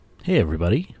Hey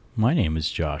everybody, my name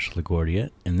is Josh LaGuardia,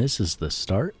 and this is the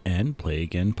Start and Play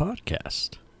Again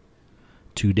podcast.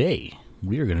 Today,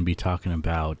 we are going to be talking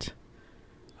about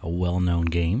a well-known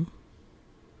game,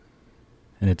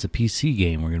 and it's a PC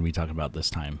game we're going to be talking about this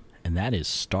time, and that is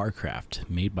StarCraft,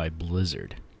 made by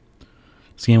Blizzard.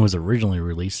 This game was originally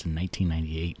released in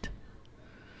 1998.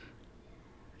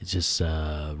 It's just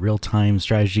a real-time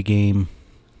strategy game,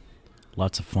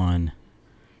 lots of fun.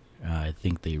 I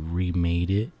think they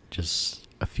remade it just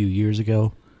a few years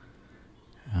ago.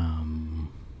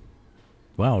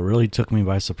 Wow, it really took me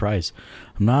by surprise.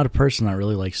 I'm not a person that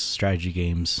really likes strategy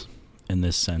games in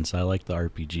this sense. I like the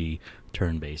RPG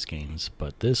turn-based games,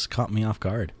 but this caught me off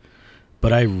guard.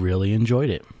 But I really enjoyed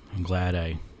it. I'm glad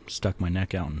I stuck my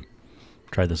neck out and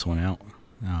tried this one out.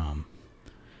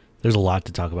 There's a lot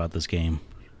to talk about this game.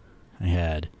 I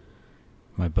had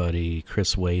my buddy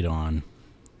Chris Wade on,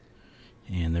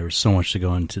 and there was so much to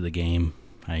go into the game.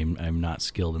 I'm not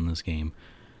skilled in this game,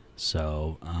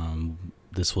 so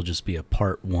this will just be a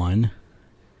part one.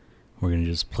 We're going to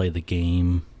just play the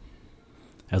game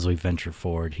as we venture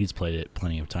forward. He's played it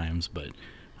plenty of times, but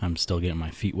I'm still getting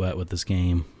my feet wet with this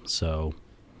game. So,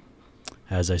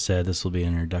 as I said, this will be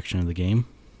an introduction of the game,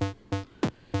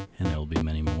 and there will be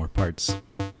many more parts.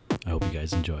 I hope you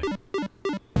guys enjoy.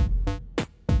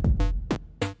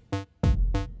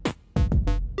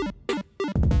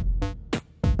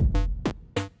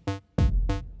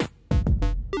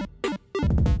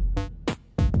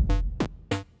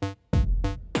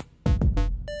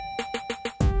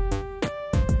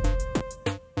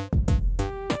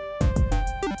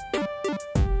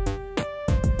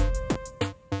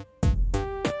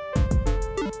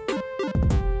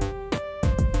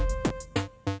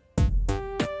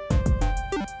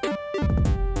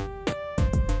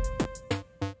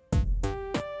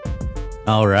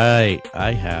 All right,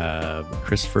 I have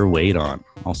Christopher Wade on,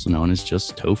 also known as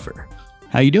just Topher.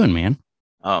 How you doing, man?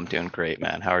 Oh, I'm doing great,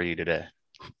 man. How are you today?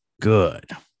 Good.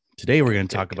 Today we're going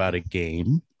to talk about a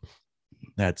game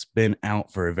that's been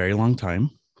out for a very long time,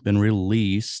 been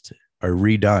released or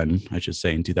redone, I should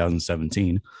say, in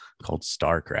 2017, called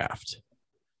StarCraft.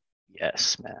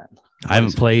 Yes, man. I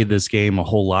haven't played this game a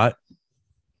whole lot,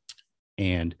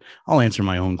 and I'll answer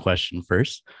my own question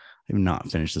first. I have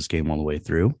not finished this game all the way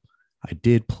through. I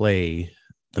did play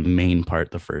the main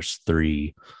part, the first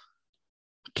three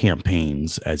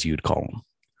campaigns, as you'd call them.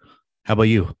 How about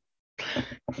you?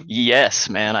 Yes,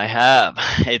 man, I have.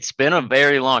 It's been a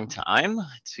very long time,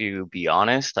 to be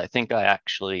honest. I think I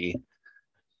actually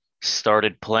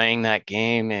started playing that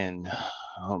game in,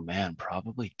 oh man,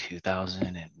 probably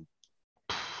 2000 and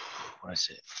what is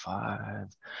it, 5?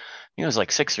 It was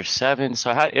like 6 or 7. So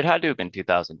it had to have been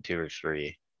 2002 or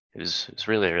 3. It was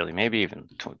really early, maybe even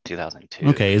 2002.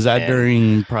 Okay, is that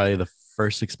during probably the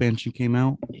first expansion came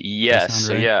out? Yes.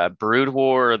 So right? yeah, Brood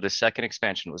War, the second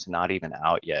expansion was not even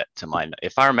out yet.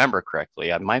 If I remember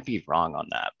correctly, I might be wrong on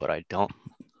that, but I don't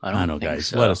know, think guys.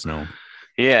 so. Let us know.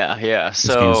 Yeah. This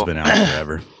game's been out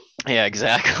forever. Yeah,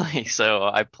 exactly. So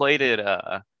I played it.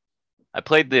 I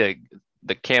played the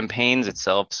campaigns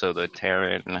itself. So the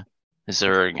Terran,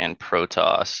 Zerg, and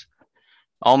Protoss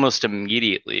almost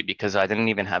immediately because I didn't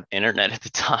even have internet at the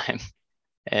time,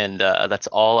 and that's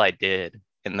all I did.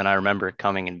 And then I remember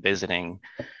coming and visiting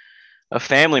a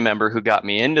family member who got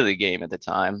me into the game at the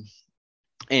time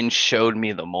and showed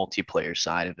me the multiplayer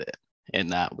side of it. And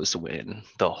that was when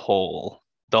the whole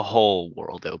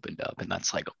world opened up. And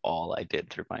that's like all I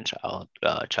did through my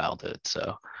childhood.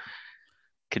 So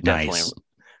could definitely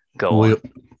go on.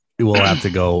 We'll have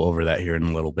to go over that here in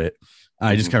a little bit.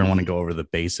 I just kind of want to go over the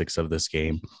basics of this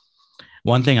game.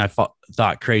 One thing I thought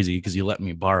crazy, because you let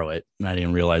me borrow it and I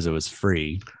didn't realize it was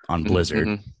free on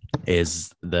Blizzard,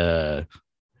 is the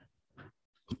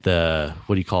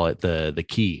what do you call it? The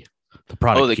key, the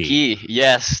product. Oh, the key.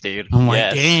 Yes, dude. I'm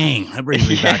like, dang, that brings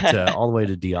me back to all the way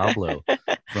to Diablo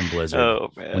from Blizzard. Oh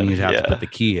man, when you'd have to put the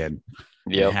key in,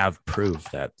 and have proof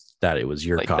that it was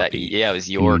your copy. It was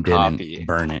your copy. Didn't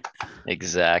burn it.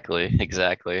 Exactly.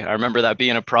 I remember that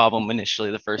being a problem initially.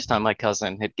 The first time my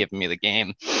cousin had given me the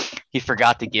game, he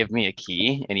forgot to give me a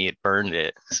key and he had burned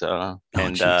it. So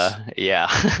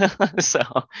so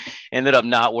ended up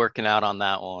not working out on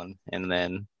that one, and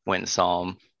then went and saw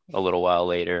him a little while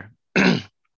later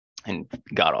and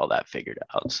got all that figured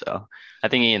out. So I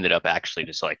think he ended up actually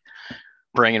just like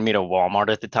bringing me to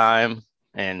Walmart at the time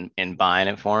and buying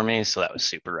it for me. So that was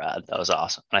super rad. That was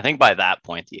awesome. And I think by that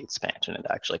point, the expansion had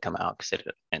actually come out because it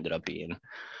ended up being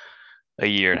a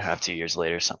year and a half, 2 years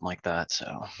later, something like that.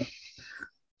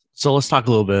 So let's talk a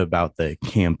little bit about the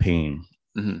campaign,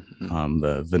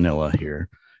 the vanilla here.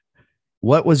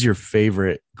 What was your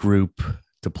favorite group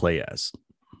to play as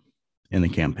in the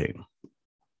campaign?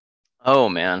 Oh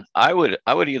man, I would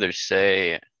either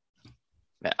say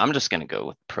man, I'm just gonna go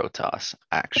with Protoss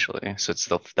actually. So it's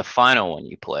the final one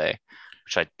you play,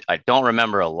 which I don't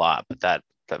remember a lot, but that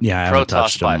the Yeah, I haven't Protoss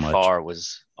touched them by much. far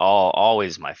was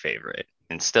always my favorite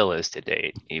and still is to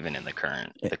date, even in the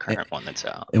current A- the a- current one that's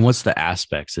out. And what's the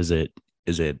aspects? Is it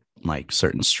like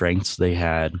certain strengths they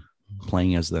had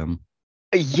playing as them?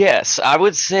 Yes, I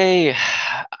would say,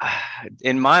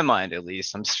 in my mind at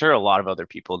least, I'm sure a lot of other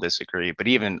people disagree, but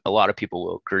even a lot of people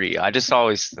will agree. I just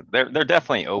always they're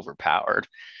definitely overpowered.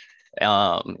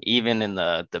 Even in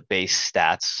the base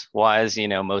stats wise,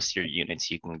 most of your units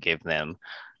you can give them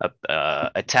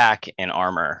attack and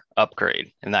armor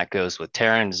upgrade, and that goes with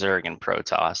Terran, Zerg, and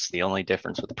Protoss. The only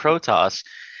difference with Protoss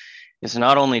is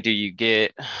not only do you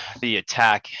get the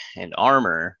attack and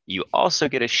armor, you also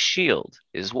get a shield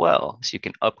as well. So you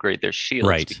can upgrade their shields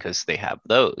Right. because they have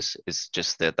those. It's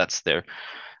just that's their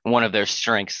one of their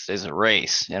strengths as a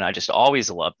race. And I just always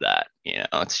love that.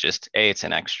 It's just A, it's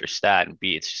an extra stat, and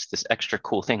B, it's just this extra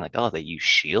cool thing. Like, oh, they use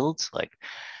shields. Like,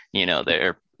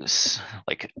 they're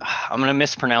like I'm gonna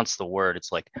mispronounce the word.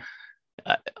 It's like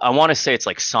I want to say it's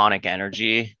like sonic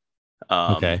energy,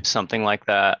 Okay. something like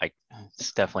that.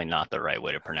 It's definitely not the right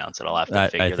way to pronounce it. I'll have to I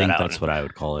figure that think out. that's what I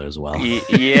would call it as well.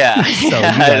 Yeah, So you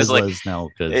yeah, it's guys let like us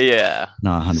know because yeah,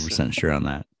 not so, 100% sure on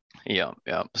that. yeah,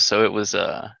 yeah. So it was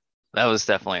that was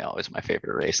definitely always my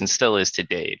favorite race, and still is to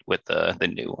date with the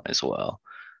new one as well.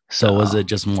 So was So it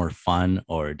just more fun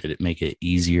or did it make it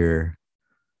easier?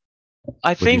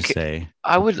 I Would you think say?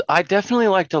 I definitely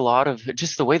liked a lot of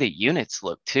just the way the units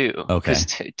look too, because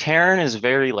Okay. Terran is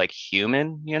very like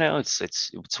human.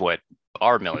 It's what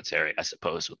our military, I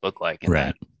suppose, would look like in Right.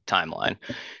 that timeline,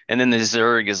 and then the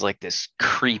Zerg is like this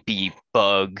creepy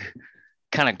bug,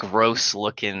 kind of gross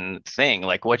looking thing,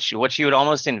 like what you would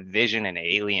almost envision an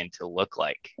alien to look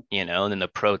like, and then the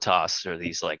Protoss are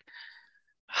these like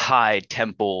high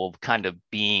temple kind of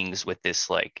beings with this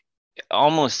like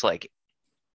almost like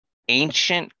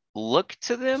ancient look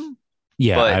to them,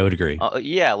 Yeah, but I would agree.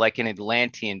 yeah, like an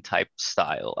Atlantean type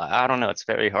style. I don't know. It's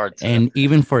very hard to. And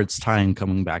even for its time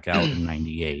coming back out in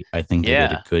 98, I think they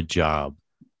did a Yeah, good job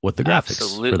with the graphics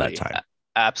for that absolutely. time.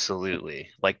 Absolutely.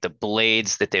 Like the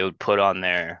blades that they would put on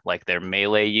their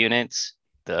melee units,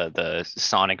 the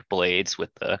sonic blades with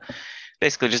the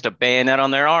basically just a bayonet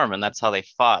on their arm, and that's how they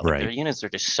fought. Like their Right. units are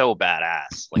just so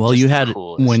badass. Like Well, you just the had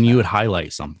coolest, when you would man.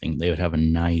 highlight something, they would have a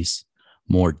nice,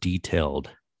 more detailed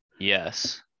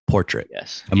Yes. portrait,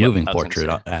 Yes. a Yep. moving I was gonna portrait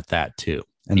say. at that too.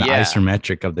 And the Yeah.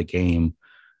 isometric of the game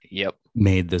Yep.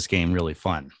 made this game really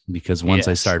fun because once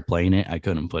I Yes. started playing it, I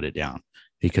couldn't put it down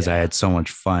because I Yeah. had so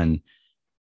much fun.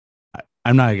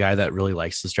 I'm not a guy that really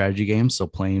likes the strategy games, so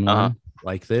playing Uh-huh. one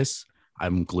like this,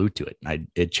 I'm glued to it.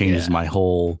 It changes Yeah. my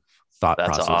whole thought That's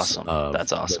process awesome. of That's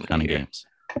those awesome to kind of hear. games.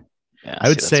 Yeah, I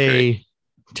would see, that's great. say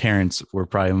Terrence were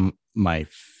probably my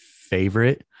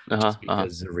favorite Uh-huh. just Uh-huh.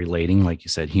 because they're relating, like you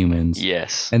said, humans.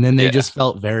 Yes. And then they Yeah. just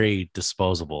felt very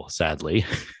disposable, sadly.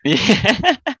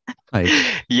 Yeah. Like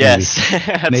maybe Yes.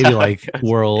 That's maybe how it like goes.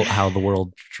 world how the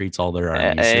world treats all their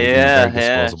armies. They very Yeah,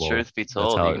 yeah. disposable. Truth be That's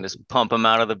told, you how can just pump them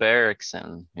out of the barracks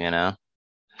and,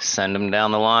 send them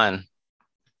down the line.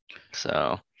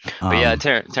 So, but yeah, um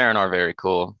Terran are very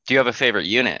cool. Do you have a favorite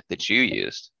unit that you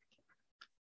used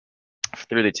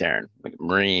through the Terran? Like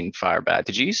Marine, Firebat.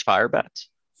 Did you use Firebats?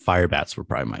 fire bats were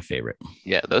probably my favorite.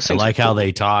 Yeah, those I things are like how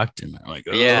they cool. talked and they're like,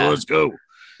 oh, Yeah. let's go.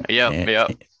 Yep. And,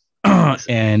 Yep.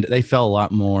 and they felt a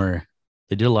lot more,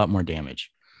 they did a lot more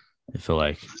damage. I feel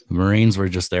like the Marines were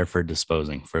just there for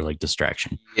disposing, for like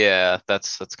distraction. Yeah,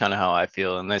 that's kind of how I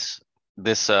feel. And this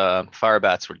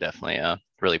Firebats were definitely a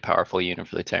really powerful unit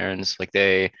for the Terrans. Like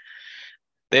they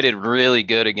did really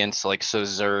good against like so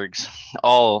Zergs.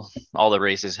 All the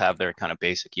races have their kind of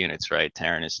basic units, right?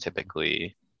 Terran is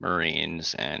typically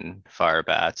Marines and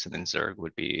Firebats, and then Zerg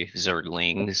would be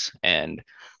Zerglings and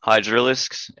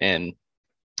Hydralisks, and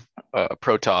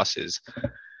Protoss is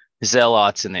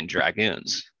Zealots and then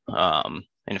Dragoons.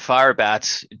 And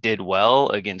Firebats did well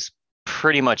against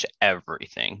pretty much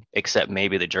everything except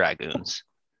maybe the Dragoons.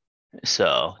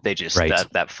 So they just Right.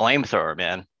 that flamethrower,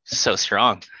 man, so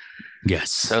strong,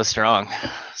 Yes. so strong.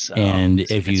 So And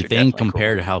these if units you are think definitely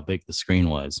compared cool. to how big the screen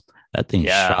was, that thing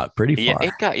Yeah, shot pretty yeah, far.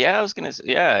 it got. Yeah, I was gonna.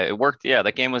 Yeah, it worked. Yeah,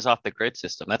 that game was off the grid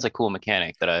system. That's a cool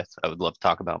mechanic that I would love to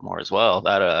talk about more as well.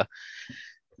 That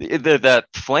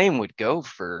flame would go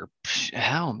for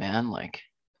hell, man, like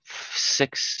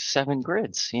 6, 7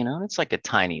 grids. It's like a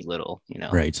tiny little,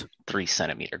 Right. 3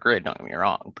 centimeter grid. Don't get me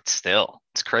wrong, but still,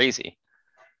 it's crazy.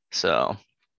 So,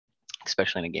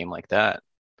 especially in a game like that.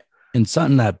 And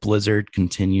something that Blizzard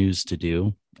continues to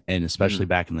do and especially Mhm.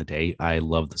 back in the day, I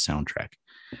love the soundtrack.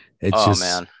 It's Oh just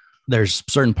man. there's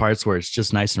certain parts where it's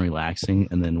just nice and relaxing,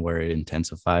 and then where it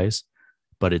intensifies.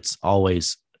 But it's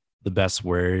always the best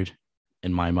word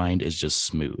in my mind is just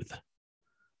smooth.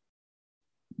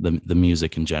 The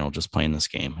music in general, just playing this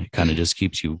game, it kind of just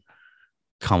keeps you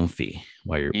comfy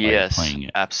while you're Yes, playing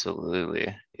it,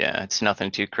 absolutely. Yeah, it's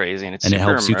nothing too crazy and it's and it super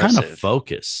helps you kind of immersive.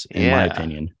 focus, in my Yeah,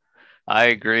 opinion. I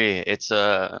agree. It's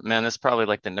man, that's probably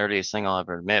like the nerdiest thing I'll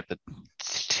ever admit, but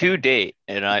to date,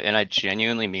 and I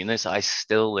genuinely mean this, I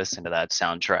still listen to that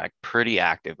soundtrack pretty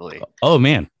actively. Oh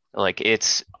man, Like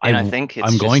it's, and I I think it's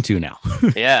I'm going just, to now.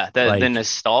 yeah, the Like,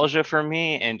 nostalgia for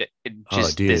me and it oh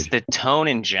just this dude. the tone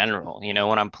in general,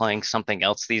 when I'm playing something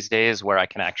else these days where I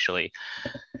can actually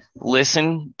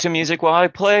listen to music while I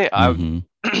play, I Hmm.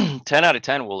 10 out of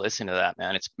 10 will listen to that,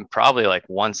 man. It's probably like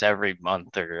once every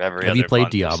month or every Have you other played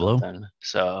month or Diablo? something.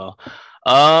 So,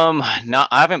 no,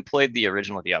 I haven't played the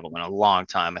original Diablo in a long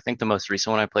time. I think the most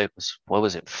recent one I played was, what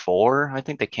was it, 4? I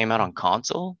think they came out on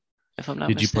console, if I'm not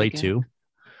Did you play mistaken. 2?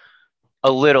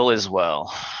 A little as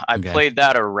well. I Okay. played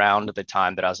that around the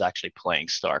time that I was actually playing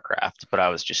StarCraft, but I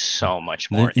was just so much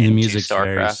more The into music's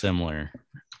very StarCraft. similar,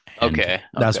 and Okay,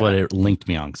 that's what okay. it linked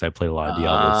me on, because I played a lot of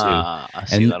Diablo too, I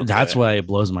see and that. that's Okay. why it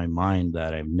blows my mind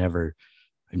that I've never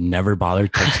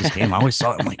bothered to touch this game. I always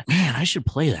saw it. I'm like, man, I should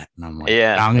play that, and I'm like,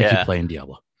 Yeah, I'm gonna keep yeah. playing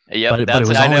Diablo, Yep, but it that's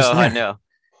was I always know, I there. know.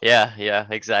 Yeah, yeah,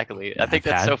 exactly. I And think I've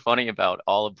that's so had, funny about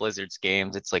all of Blizzard's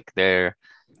games. It's like they're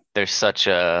such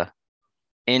a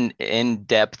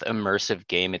in-depth immersive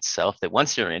game itself that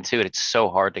once you're into it, it's so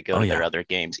hard to go oh to their yeah, other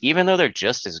games, even though they're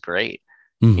just as great,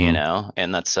 hmm,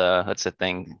 and that's a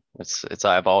thing. It's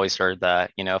I've always heard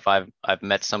that, if I've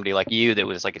met somebody like you that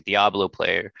was like a Diablo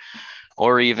player,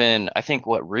 or even I think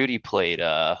what Rudy played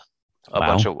a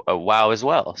bunch wow, of WoW as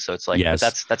well. So it's like, but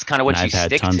yes, that's kind of and what you I've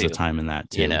had stick tons of to, time in that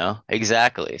too.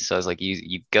 exactly. So it's like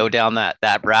you go down that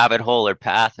rabbit hole or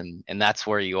path, and that's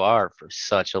where you are for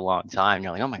such a long time.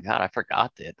 You're like, oh my God, I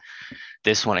forgot that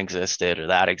this one existed or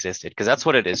that existed, because that's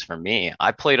what it is for me.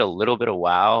 I played a little bit of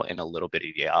WoW and a little bit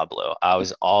of Diablo. I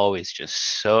was always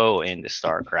just so into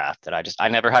StarCraft that I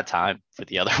never had time for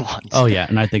the other ones. Oh yeah,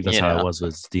 and I think that's you how it know? was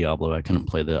with Diablo. I couldn't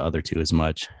play the other two as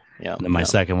much. Yeah, And then my yeah.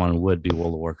 second one would be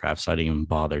World of Warcraft, so I didn't even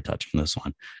bother touching this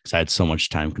one because I had so much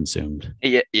time consumed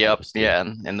Yeah, on yep, those two. yeah,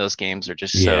 and those games are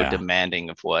just so Yeah, demanding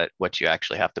of what you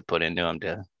actually have to put into them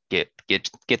to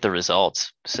get the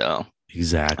results. So it's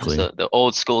exactly. the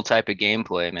old school type of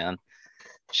gameplay, man.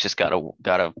 It's just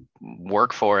gotta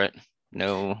work for it.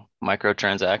 No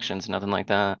microtransactions, nothing like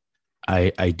that.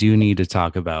 I do need to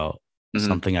talk about Mhm.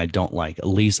 something I don't like. At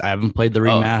least I haven't played the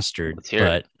Oh, remastered, let's hear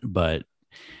it. but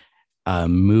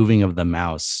moving of the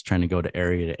mouse, trying to go to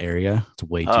area, it's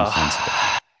way too sensitive.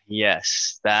 Oh,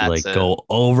 yes, To that's like a go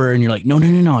over, and you're like, no, no,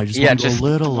 no, no, I just yeah, want to go a just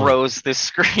little lower. throws the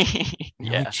screen. And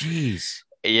you're like, Yeah. geez.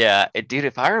 Yeah, dude,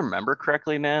 if I remember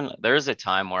correctly, man, there's a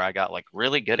time where I got like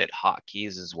really good at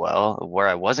hotkeys as well, where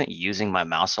I wasn't using my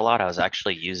mouse a lot. I was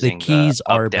actually The using the keys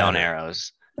up are down better.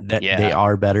 arrows. That they Yeah,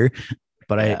 are better,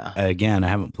 but yeah. I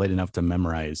haven't played enough to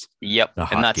memorize Yep. the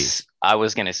And that's hotkeys. I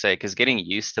was gonna say, because getting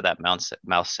used to that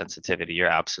mouse sensitivity, you're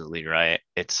absolutely right.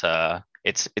 It's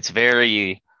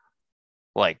very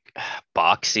like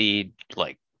boxy,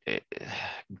 like it,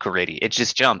 gritty. It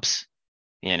just jumps.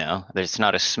 There's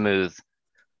not a smooth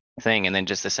thing, and then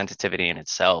just the sensitivity in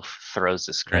itself throws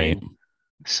the Right. screen.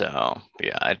 So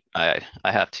yeah, I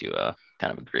have to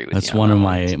kind of agree with you That's on one of that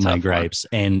one. It's a my tough one. gripes,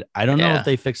 and I don't know if Yeah.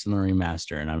 they fixed in the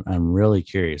remaster, and I'm really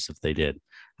curious if they did.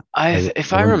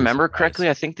 If I I wouldn't be remember surprised. correctly,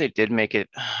 I think they did make it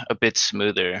a bit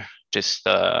smoother, just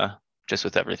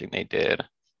with everything they did.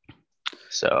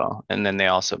 So, and then they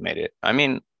also made it. I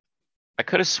mean, I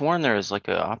could have sworn there was like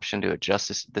an option to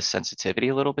adjust the sensitivity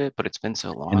a little bit, but it's been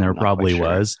so And long, there I'm not quite probably sure.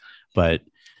 was, but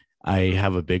I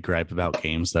have a big gripe about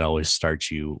games that always start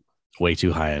you way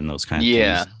too high in those kind of Yeah,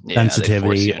 things. yeah, they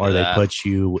force Sensitivity, you into or they that. put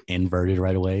you inverted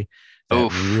right away. That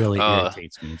Oof. really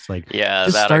irritates me. It's like, Yeah,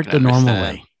 just that I start can the normal understand.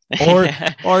 way. Or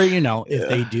Yeah. if Yeah.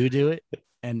 they do it,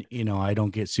 and I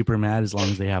don't get super mad as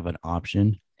long as they have an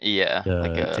option Yeah,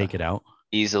 like to a take it out.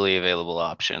 easily available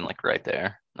option, like right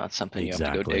there. Not something you have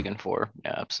to go Exactly. digging for.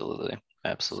 Yeah, absolutely. So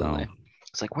Absolutely.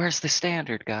 It's like, where's the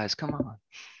standard, guys? Come on.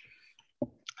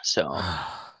 So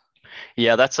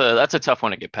yeah, that's a tough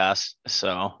one to get past.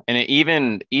 So, and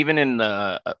even in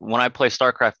the when I play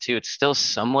StarCraft 2, it's still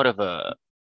somewhat of a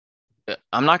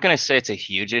I'm not gonna say it's a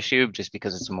huge issue just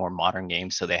because it's a more modern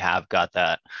game, so they have got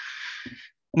that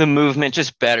the movement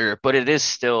just better, but it is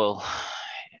still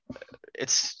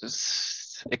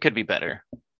it could be better.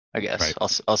 I guess right.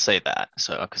 I'll say that.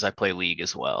 So because I play League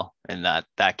as well, and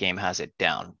that game has it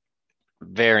down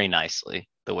very nicely.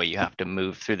 the way you have to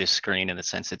move through the screen and the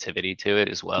sensitivity to it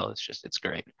as well. It's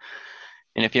great.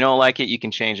 And if you don't like it, you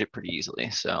can change it pretty easily.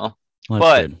 So, Well, that's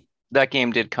but good. that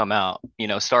game did come out.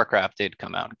 StarCraft did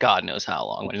come out. God knows how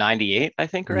long. 98, I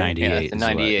think, right? Yeah, the 98 is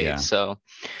what, 98. yeah. So,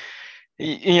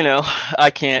 you know, I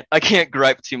can't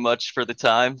gripe too much for the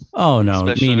time, Oh no,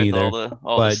 me especially with all neither. the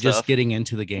But just stuff. getting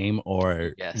into the game,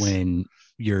 or Yes. when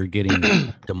you're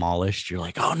getting demolished, you're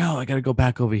like, oh no, I got to go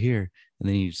back over here. And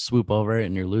then you swoop over it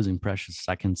and you're losing precious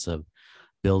seconds of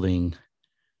building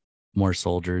more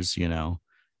soldiers,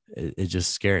 it's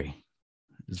just scary.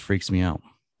 It just freaks me out.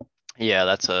 Yeah,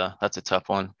 that's a tough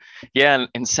one. Yeah,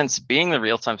 and since being the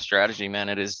real-time strategy, man,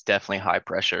 it is definitely high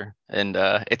pressure. And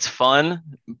it's fun,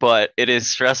 but it is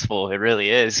stressful. It really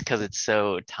is because it's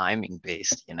so timing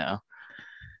based.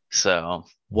 So,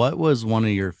 What was one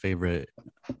of your favorite,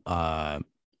 uh,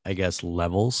 I guess,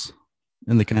 levels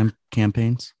in the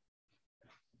campaigns?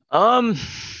 um,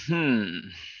 hmm,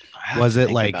 I have Was to it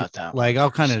think like about that one like I'll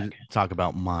for a kind of second. talk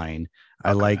about mine.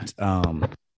 I Okay. liked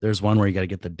there's one where you got to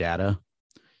get the data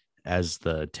as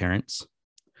the Terrans.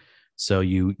 So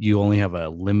you only have a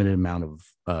limited amount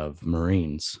of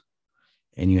Marines,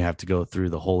 and you have to go through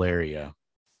the whole area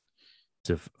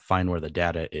to find where the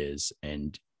data is,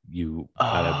 and you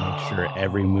got to make sure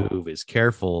every Oh, move is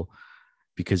careful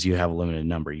because you have a limited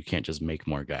number. You can't just make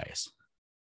more guys.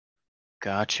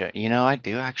 gotcha. I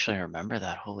do actually remember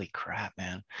that. Holy crap,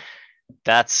 man.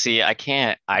 See, I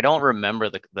don't remember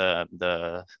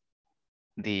the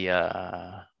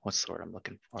what's the word I'm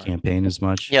looking for? Campaign as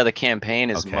much. Yeah, the campaign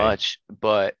is Okay. much,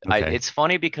 but Okay. it's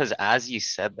funny because as you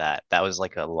said that, that was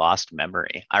like a lost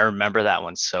memory. I remember that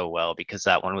one so well because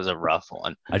that one was a rough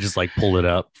one. I just like pulled it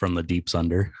up from the deeps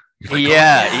under. You're like, oh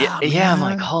Yeah, yeah, yeah, yeah. I'm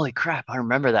like, man. holy crap, I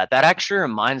remember that. That actually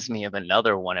reminds me of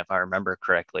another one, if I remember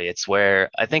correctly. It's where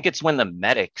I think it's when the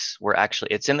medics were actually,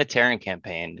 it's in the Terran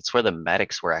campaign. It's where the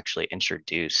medics were actually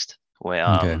introduced.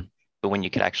 Okay. But when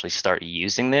you could actually start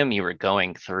using them, you were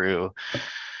going through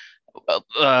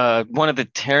one of the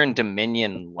Terran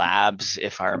Dominion labs,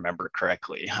 if I remember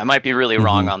correctly. I might be really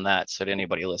wrong Mm-hmm. on that. So to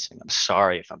anybody listening, I'm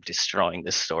sorry if I'm destroying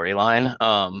this storyline.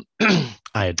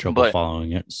 I had trouble But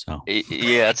following it, so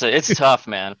yeah, it's tough,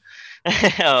 man.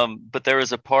 But there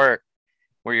was a part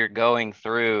where you're going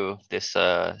through this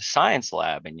science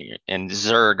lab and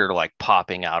Zerg are like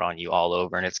popping out on you all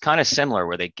over, and it's kind of similar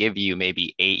where they give you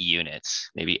maybe 8 units,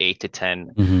 maybe 8 to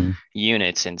 10 mm-hmm.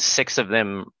 units, and six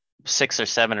or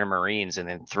seven are Marines, and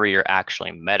then three are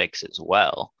actually medics as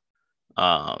well.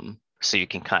 So you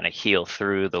can kind of heal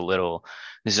through the little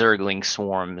Zergling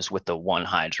swarms with the one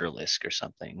Hydralisk or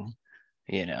something.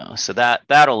 So that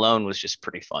alone was just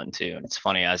pretty fun too. And it's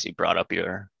funny as you brought up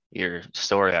your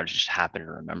story, I just happened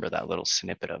to remember that little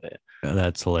snippet of it.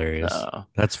 That's hilarious. So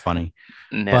That's funny.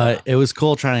 But yeah. it was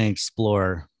cool trying to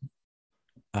explore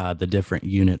the different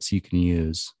units you can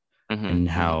use Hmm, and hmm.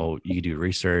 how you do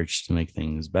research to make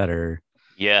things better.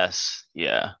 Yes,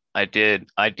 yeah, I did.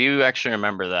 I do actually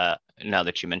remember that now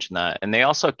that you mentioned that. And they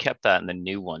also kept that in the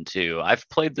new one too. I've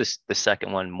played the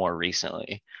second one more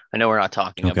recently. I know we're not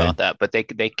talking Okay. about that, but they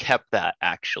kept that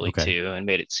actually Okay. too and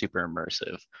made it super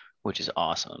immersive, which is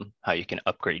awesome. How you can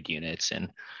upgrade units and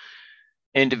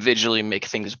individually make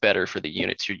things better for the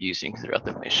units you're using throughout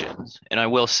the missions. And I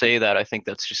will say that I think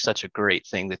that's just such a great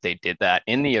thing that they did that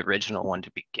in the original one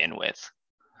to begin with.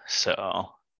 So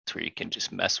it's where you can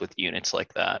just mess with units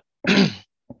like that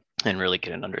and really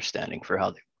get an understanding for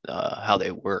how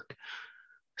they work.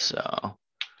 So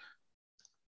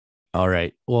All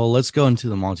right. Well, let's go into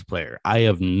the multiplayer. I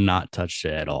have not touched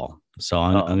it at all. So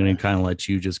I'm oh going man, to kind of let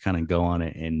you just kind of go on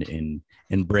it and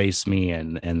embrace me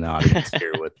and the audience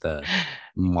here with the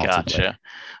multiplayer. gotcha.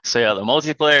 So yeah, the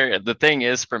multiplayer. The thing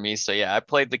is for me. So yeah, I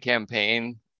played the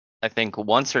campaign. I think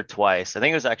once or twice. I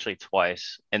think it was actually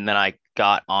twice, and then I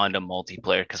got onto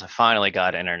multiplayer because I finally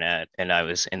got internet, and I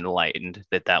was enlightened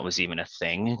that that was even a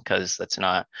thing. Because that's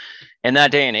not in that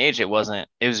day and age. It wasn't.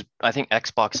 It was. I think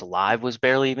Xbox Live was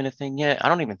barely even a thing yet. I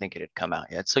don't even think it had come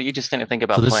out yet. So you just didn't think So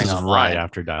about this playing is right online.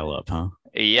 after dial up, huh?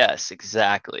 Yes,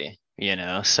 exactly.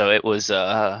 So it was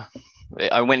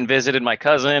I went and visited my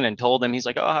cousin and told him, he's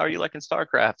like, "Oh, how are you liking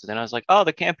StarCraft?" And I was like, "Oh,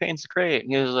 the campaign's great."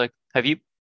 And he was like, "Have you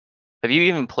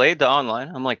even played the online?"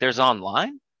 I'm like, "There's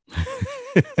online?"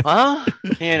 Huh?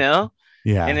 You know?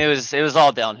 And Yeah. it was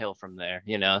all downhill from there.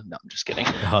 No, I'm just kidding.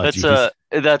 Oh, That's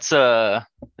geez.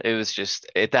 it was just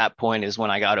at that point is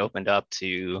when I got opened up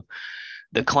to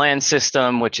the clan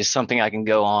system, which is something I can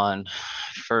go on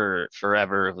for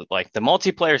forever. Like the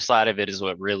multiplayer side of it is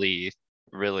what really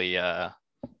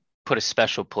put a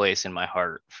special place in my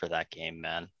heart for that game,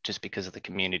 man, just because of the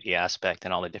community aspect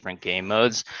and all the different game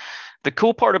modes. The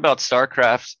cool part about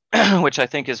StarCraft, which I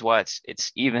think is why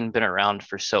it's even been around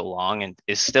for so long and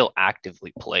is still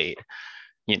actively played,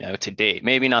 to date.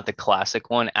 Maybe not the classic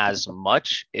one as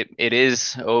much. It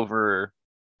is over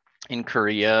in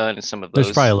Korea and some of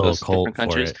There's probably a little those different cult for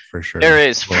countries. it for There sure.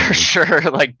 is for sure,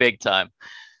 like big time,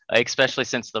 like, especially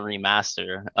since the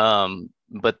remaster.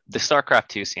 But the StarCraft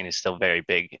 2 scene is still very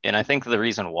big, and I think the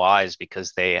reason why is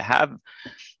because they have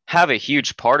a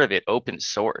huge part of it open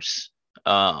source.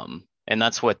 And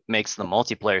that's what makes the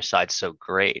multiplayer side so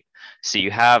great. So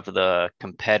you have the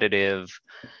competitive,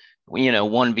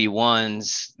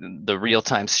 1v1s, the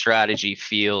real-time strategy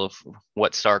feel of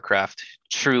what StarCraft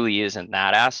truly is in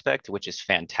that aspect, which is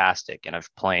fantastic. And I've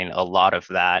played a lot of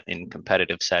that in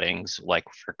competitive settings, like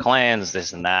for clans,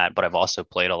 this and that. But I've also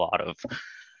played a lot of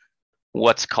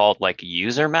what's called like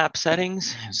user map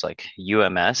settings. It's like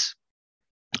UMS,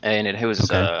 and it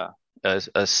was Okay.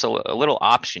 a little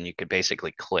option you could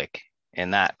basically click,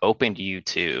 and that opened you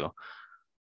to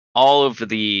all of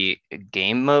the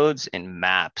game modes and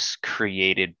maps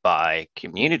created by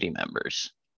community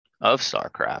members of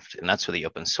StarCraft, and that's where the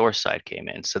open source side came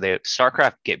in. So the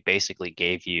StarCraft basically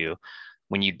gave you,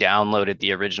 when you downloaded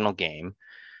the original game,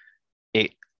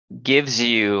 it gives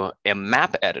you a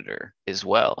map editor as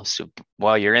well. So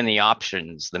while you're in the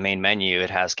options, the main menu, it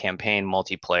has campaign,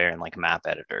 multiplayer, and like map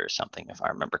editor or something, if I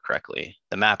remember correctly.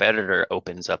 The map editor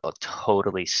opens up a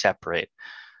totally separate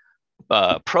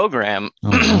program Oh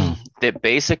wow. that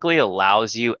basically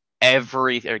allows you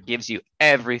or gives you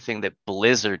everything that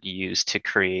Blizzard used to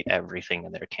create everything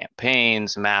in their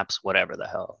campaigns, maps, whatever the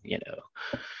hell,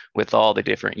 with all the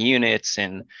different units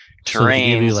and So they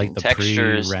give you terrains like and the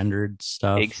textures. pre-rendered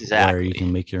stuff where you Exactly.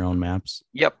 can make your own maps.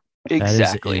 Yep. That is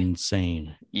Exactly.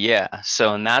 insane. Yeah.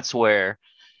 So, and that's where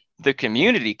the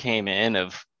community came in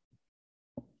of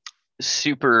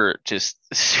super just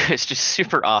it's just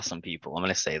super awesome people. I'm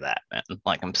gonna say that, man.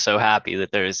 Like, I'm so happy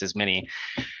that there's as many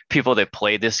people that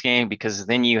played this game, because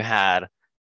then you had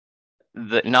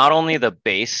the not only the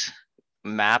base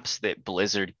maps that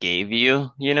Blizzard gave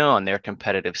you, on their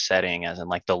competitive setting, as in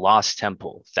like the Lost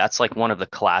Temple. That's like one of the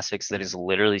classics that is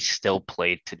literally still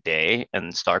played today in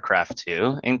StarCraft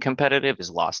 2 in competitive is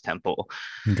Lost Temple.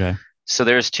 Okay. So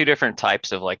there's two different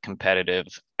types of like competitive.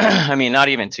 I mean, not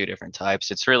even two different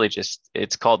types. It's really just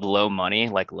it's called low money,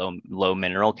 like low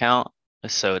mineral count.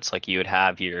 So it's like you would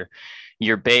have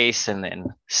your base and then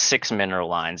 6 mineral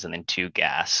lines and then 2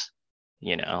 gas,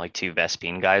 like 2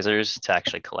 Vespine geysers to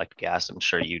actually collect gas. I'm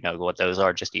sure you know what those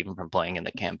are just even from playing in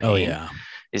the Oh campaign. yeah.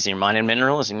 Is your mining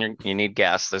minerals and you need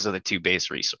gas. Those are the 2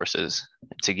 base resources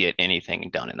to get anything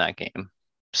done in that game.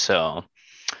 So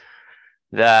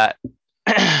that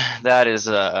that is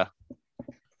that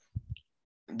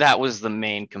was the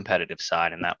main competitive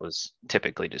side, and that was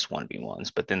typically just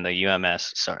 1v1s. But then the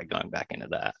UMS, sorry, going back into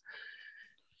that,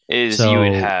 is you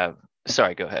would So have,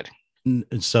 sorry, go ahead.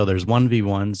 so there's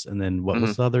 1v1s and then what Mm-hmm.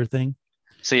 was the other thing?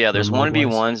 So yeah, The there's mode wise?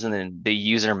 1v1s and then the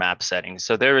user map settings.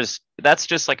 So that's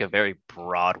just like a very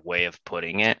broad way of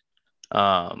putting it.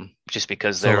 Just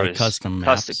because So there like was custom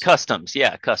maps. customs,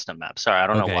 yeah, custom maps. Sorry, I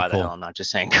don't know Okay, why the hell cool. I'm not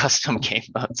just saying custom game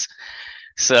modes.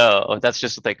 So that's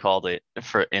just what they called it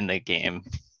for in the game.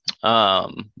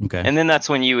 Okay. And then that's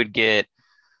when you would get,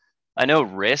 I know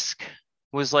Risk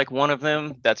was like one of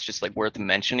them. That's just like worth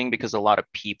mentioning because a lot of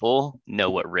people know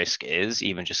what Risk is,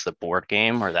 even just the board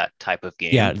game or that type of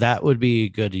Yeah, game. that would be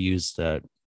good to use to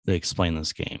explain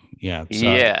this game. Yeah.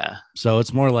 Yeah. So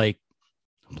it's more like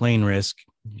playing Risk.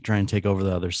 You try and take over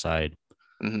the other side.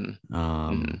 Mm-hmm.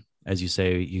 Mm-hmm. As you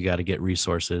say, you got to get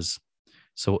resources.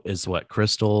 So it's what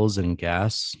crystals and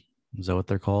gas. Is that what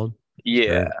they're called? Is Yeah.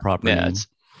 their proper Yeah. name?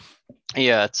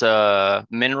 It's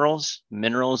minerals.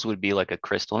 Minerals would be like a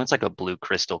crystal, and it's like a blue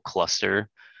crystal cluster.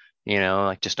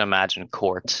 Like just imagine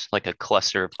quartz, like a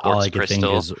cluster of All quartz I could think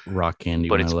crystal, is rock candy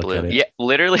but when I it's look blue. at it. Yeah,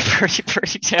 literally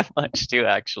pretty damn much too,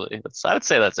 actually. I would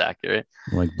say that's accurate.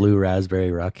 Like blue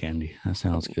raspberry rock candy. That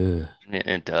sounds good.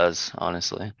 It does,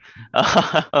 honestly.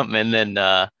 And then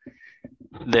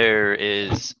there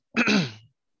is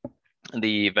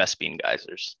the Vespine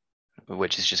geysers,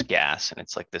 which is just gas, and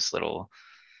it's like this little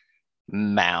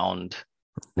mound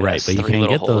that Right, has but you three can't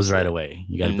little get those holes right that. away.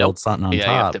 You got to build Nope. something on Yeah, you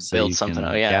have to top so build you something. Oh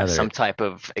can yeah, gather some it. type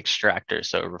of extractor,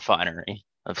 so a refinery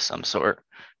of some sort,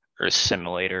 or a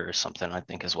simulator or something. I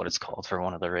think is what it's called for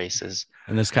one of the races.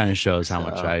 And this kind of shows how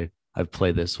much So, I've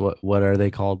played this. What are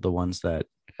they called? The ones that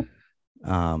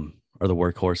are the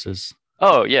workhorses.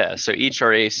 oh yeah, so each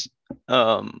race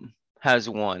has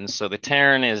one. So the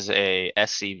Terran is a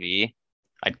SCV.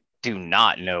 I do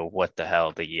not know what the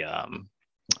hell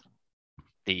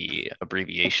the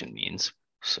abbreviation means.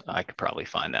 So I could probably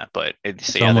find that. But so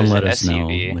yeah, Someone there's let an us know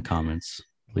in SCV, the comments,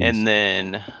 please. and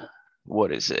then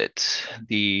what is it?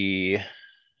 The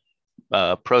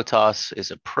Protoss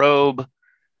is a probe,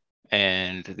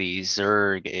 and the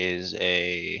Zerg is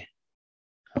a.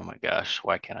 Oh my gosh,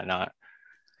 why can't I not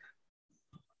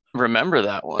remember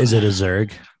that one? Is it a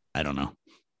Zerg? I don't know.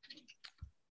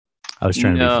 I was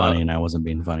trying to be No, funny and I wasn't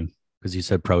being funny because you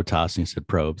said Protoss and you said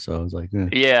probe. So I was like, a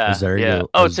yeah, yeah. Zerg,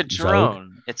 Oh, it's a Zog.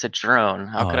 drone. It's a drone.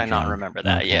 How Oh, could I not okay. remember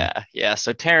that? Okay. Yeah, yeah.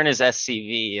 So Terran is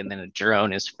SCV, and then a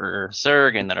drone is for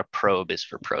Zerg, and then a probe is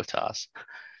for Protoss.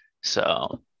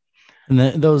 So And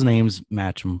those names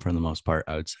match them for the most part,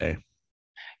 I would say.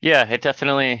 yeah, it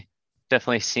definitely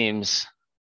seems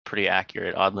pretty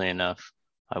accurate, oddly enough,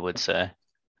 I would say.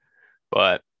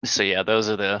 But so yeah, those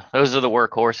are the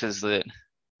workhorses that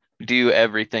do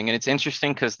everything. And it's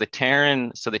interesting because the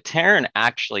Terran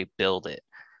actually build it,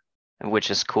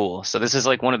 which is cool. So this is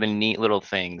like one of the neat little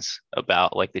things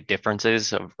about like the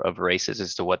differences of races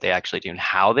as to what they actually do and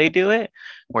how they do it,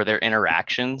 or their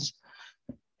interactions.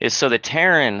 Is so the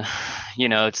Terran,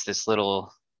 it's this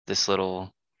little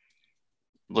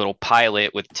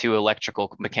pilot with two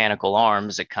electrical mechanical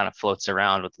arms that kind of floats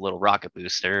around with a little rocket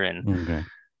booster, and Okay.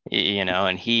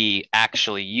 and he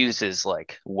actually uses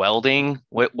like welding,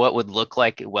 what would look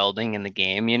like welding in the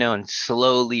game, and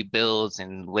slowly builds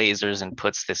and lasers and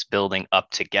puts this building up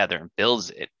together and builds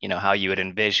it, how you would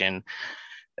envision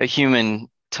a human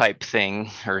type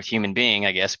thing or a human being,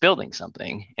 I guess, building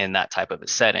something in that type of a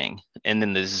setting. And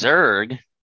then the Zerg,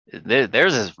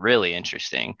 theirs is really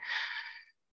interesting.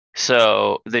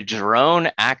 So the drone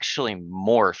actually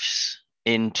morphs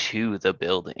into the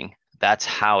building. That's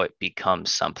how it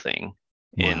becomes something.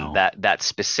 In Wow. that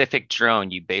specific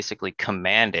drone, you basically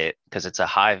command it because it's a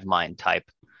hive mind type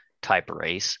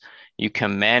race. You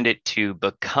command it to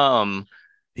become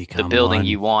the Become building one.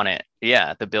 you want it.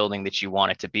 Yeah, the building that you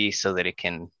want it to be so that it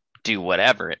can do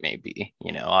whatever it may be.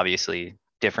 Obviously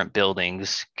different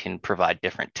buildings can provide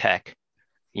different tech,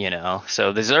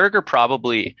 So the Zerg are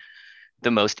probably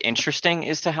the most interesting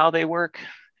as to how they work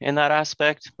in that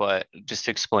aspect. But just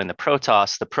to explain the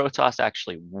Protoss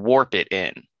actually warp it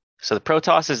in. So the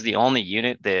Protoss is the only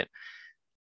unit that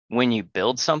when you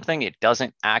build something, it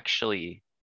doesn't actually,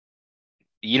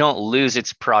 you don't lose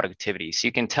its productivity. So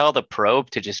you can tell the probe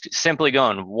to just simply go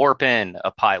and warp in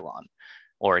a pylon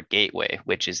or a gateway,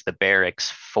 which is the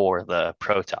barracks for the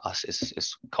Protoss,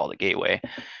 is called a gateway.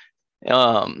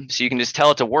 So you can just tell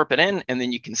it to warp it in, and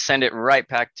then you can send it right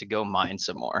back to go mine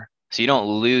some more. So you don't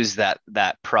lose that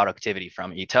productivity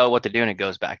from it. You tell it what to do, and it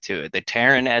goes back to it. The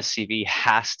Terran SCV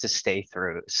has to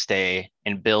stay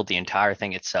and build the entire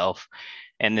thing itself.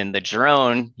 And then the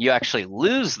drone, you actually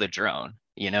lose the drone.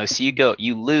 So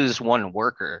you lose one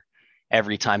worker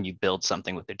every time you build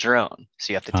something with the drone.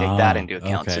 So you have to take that Oh, into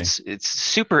account. So okay. it's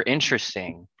super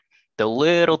interesting. The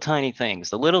little tiny things,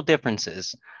 the little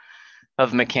differences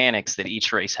of mechanics that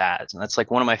each race has. And that's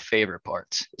like one of my favorite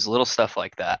parts is little stuff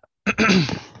like that.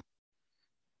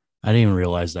 I didn't even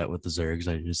realize that with the Zergs.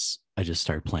 I just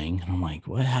started playing and I'm like,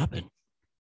 what happened?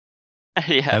 That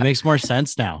Yeah. makes more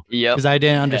sense now. Yep. Because I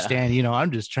didn't Yeah. understand,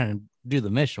 I'm just trying to do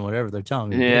the mission, whatever they're telling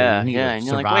me to do. Yeah. You Yeah. either And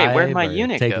you're like, wait, where'd survive my or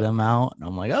unit take go? them out. And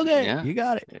I'm like, okay, Yeah. you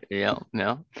got it. Yeah.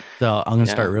 No. So I'm gonna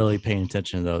start Yeah. really paying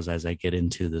attention to those as I get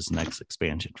into this next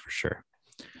expansion for sure.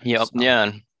 Yep. So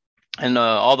Yeah. And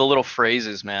all the little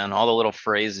phrases, man, all the little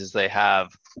phrases they have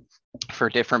for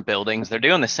different buildings, they're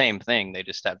doing the same thing. They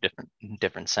just have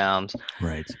different sounds.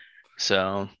 right.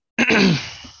 So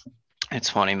it's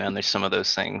funny, man. There's some of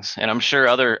those things, and I'm sure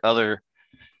other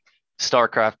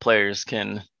StarCraft players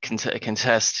can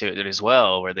contest to it as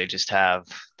well, where they just have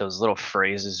those little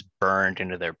phrases burned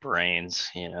into their brains.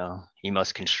 You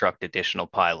must construct additional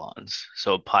pylons.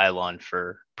 So a pylon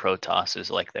for Protoss is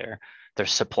like their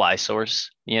supply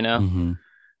source. Mm-hmm.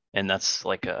 And that's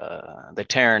like the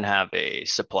Terran have a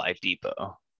supply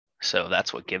depot, so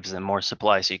that's what gives them more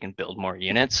supply, so you can build more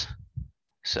units.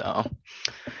 So,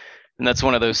 and that's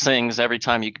one of those things. Every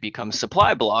time you become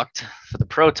supply blocked for the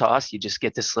Protoss, you just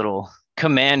get this little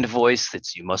command voice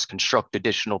that's you must construct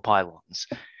additional pylons.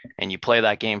 And you play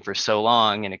that game for so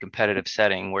long in a competitive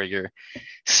setting where you're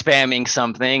spamming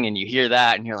something and you hear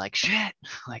that and you're like, shit,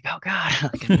 like, oh God,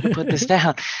 like, I need to put this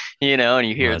down, and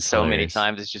you hear it That's so many hilarious.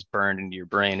 times, it's just burned into your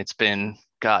brain. It's been,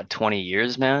 God, 20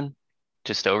 years, man,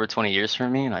 just over 20 years for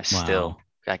me. And Wow.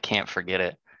 I can't forget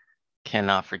it.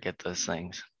 Cannot forget those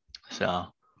things. So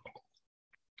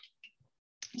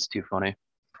it's too funny.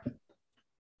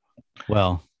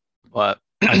 Well, But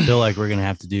I feel like we're gonna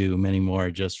have to do many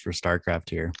more just for StarCraft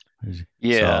here.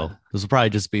 Yeah. So this will probably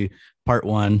just be part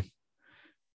one.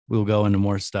 We'll go into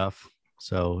more stuff.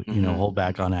 So, hold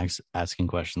back on asking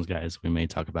questions, guys. We may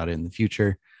talk about it in the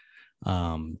future.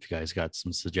 If you guys got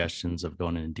some suggestions of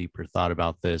going in deeper thought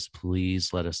about this,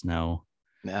 please let us know.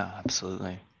 Yeah,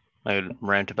 absolutely. I would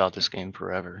rant about this game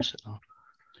forever. So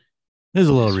It's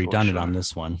a little yes, for redundant on sure.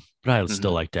 this one, but I would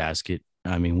still like to ask it.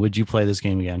 I mean, would you play this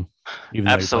game again, even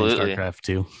though you're playing Absolutely. StarCraft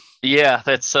 2? Yeah,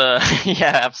 that's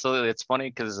yeah, absolutely. It's funny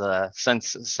because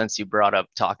since you brought up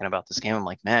talking about this game, I'm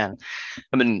like, man,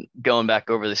 I've been going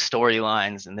back over the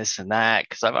storylines and this and that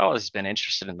because I've always been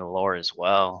interested in the lore as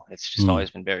well. It's just always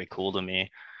been very cool to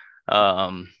me.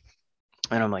 Um,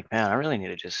 and I'm like, man, I really need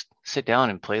to just sit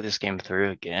down and play this game through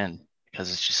again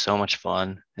because it's just so much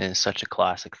fun and it's such a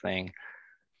classic thing.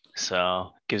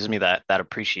 So it gives me that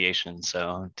appreciation.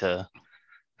 So to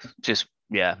just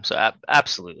yeah, so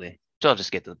absolutely. So I'll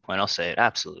just get to the point. I'll say it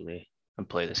absolutely and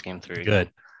play this game through Good. again.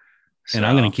 And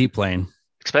I'm going So to keep playing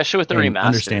especially with the and remastered.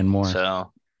 understand more.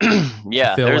 So I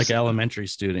yeah, feel like an elementary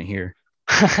student here.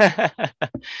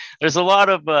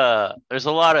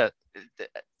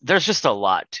 there's just a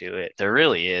lot to it. There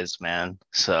really is, man.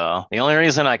 So the only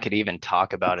reason I could even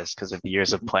talk about it is because of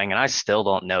years of playing, and I still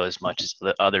don't know as much as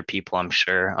the other people. I'm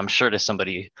sure to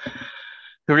somebody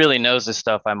who really knows this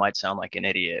stuff, I might sound like an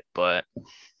idiot, but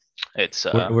it's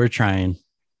we're trying.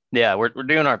 Yeah, we're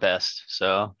doing our best.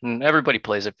 So everybody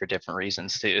plays it for different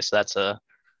reasons too. So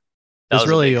This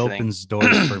really opens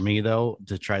doors for me though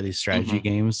to try these strategy mm-hmm.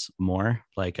 games more.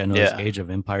 Like I know there's Age of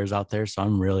Empires out there, so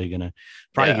I'm really gonna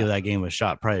probably give that game a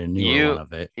shot. Probably a newer one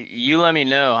of it. You let me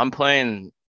know. I'm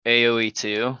playing AOE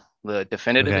 2, the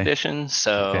definitive edition.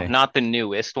 So not the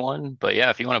newest one, but yeah,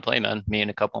 if you want to play, man, me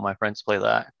and a couple of my friends play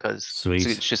that because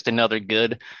it's just another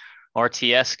good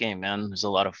RTS game, man. There's a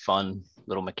lot of fun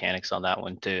little mechanics on that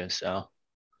one too. So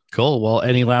cool. Well,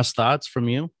 any last thoughts from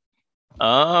you?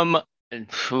 Oh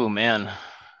man,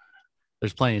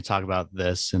 there's plenty to talk about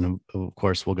this, and of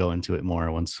course we'll go into it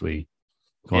more once we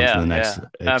go into the next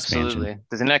expansion. Absolutely.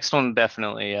 The next one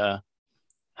definitely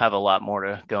have a lot more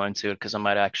to go into it because I'm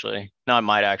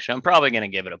probably going to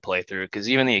give it a playthrough because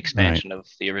even the expansion of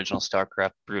the original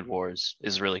StarCraft Brood Wars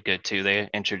is really good too. They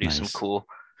introduced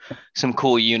some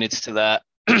cool units to that.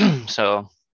 So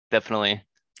definitely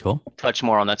touch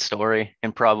more on that story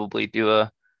and probably do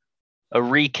a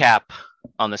recap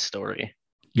on the story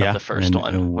of the first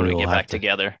one when we get back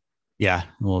together. Yeah,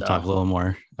 we'll talk a little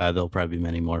more. There'll probably be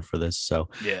many more for this. So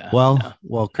yeah.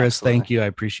 Well, Chris, thank you. I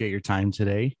appreciate your time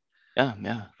today.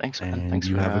 Yeah. Thanks, man. Thanks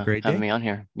for have a great day. Having me on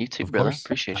here. You too, brother.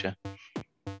 Appreciate you.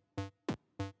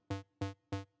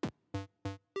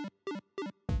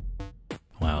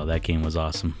 Wow, that game was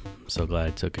awesome. I'm so glad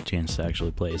I took a chance to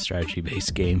actually play a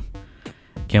strategy-based game.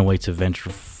 Can't wait to venture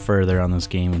further on this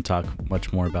game and talk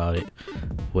much more about it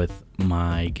with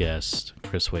my guest,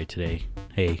 Chris Way, today.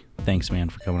 Hey, thanks, man,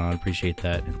 for coming on. I appreciate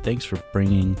that. And thanks for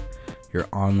bringing your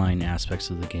online aspects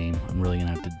of the game. I'm really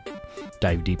going to have to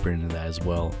dive deeper into that as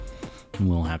well. And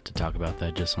we'll have to talk about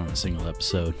that just on a single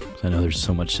episode. I know there's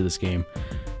so much to this game.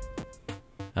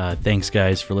 Thanks,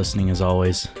 guys, for listening as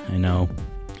always. I know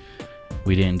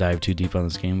we didn't dive too deep on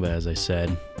this game, but as I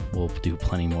said, we'll do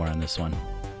plenty more on this one. If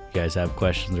you guys have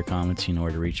questions or comments, you know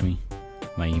where to reach me.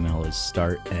 My email is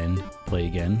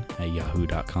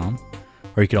startandplayagain@yahoo.com.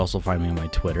 Or you could also find me on my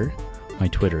Twitter. My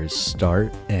Twitter is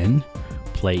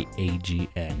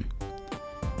startandplayagn.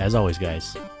 As always,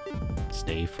 guys,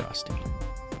 stay frosty.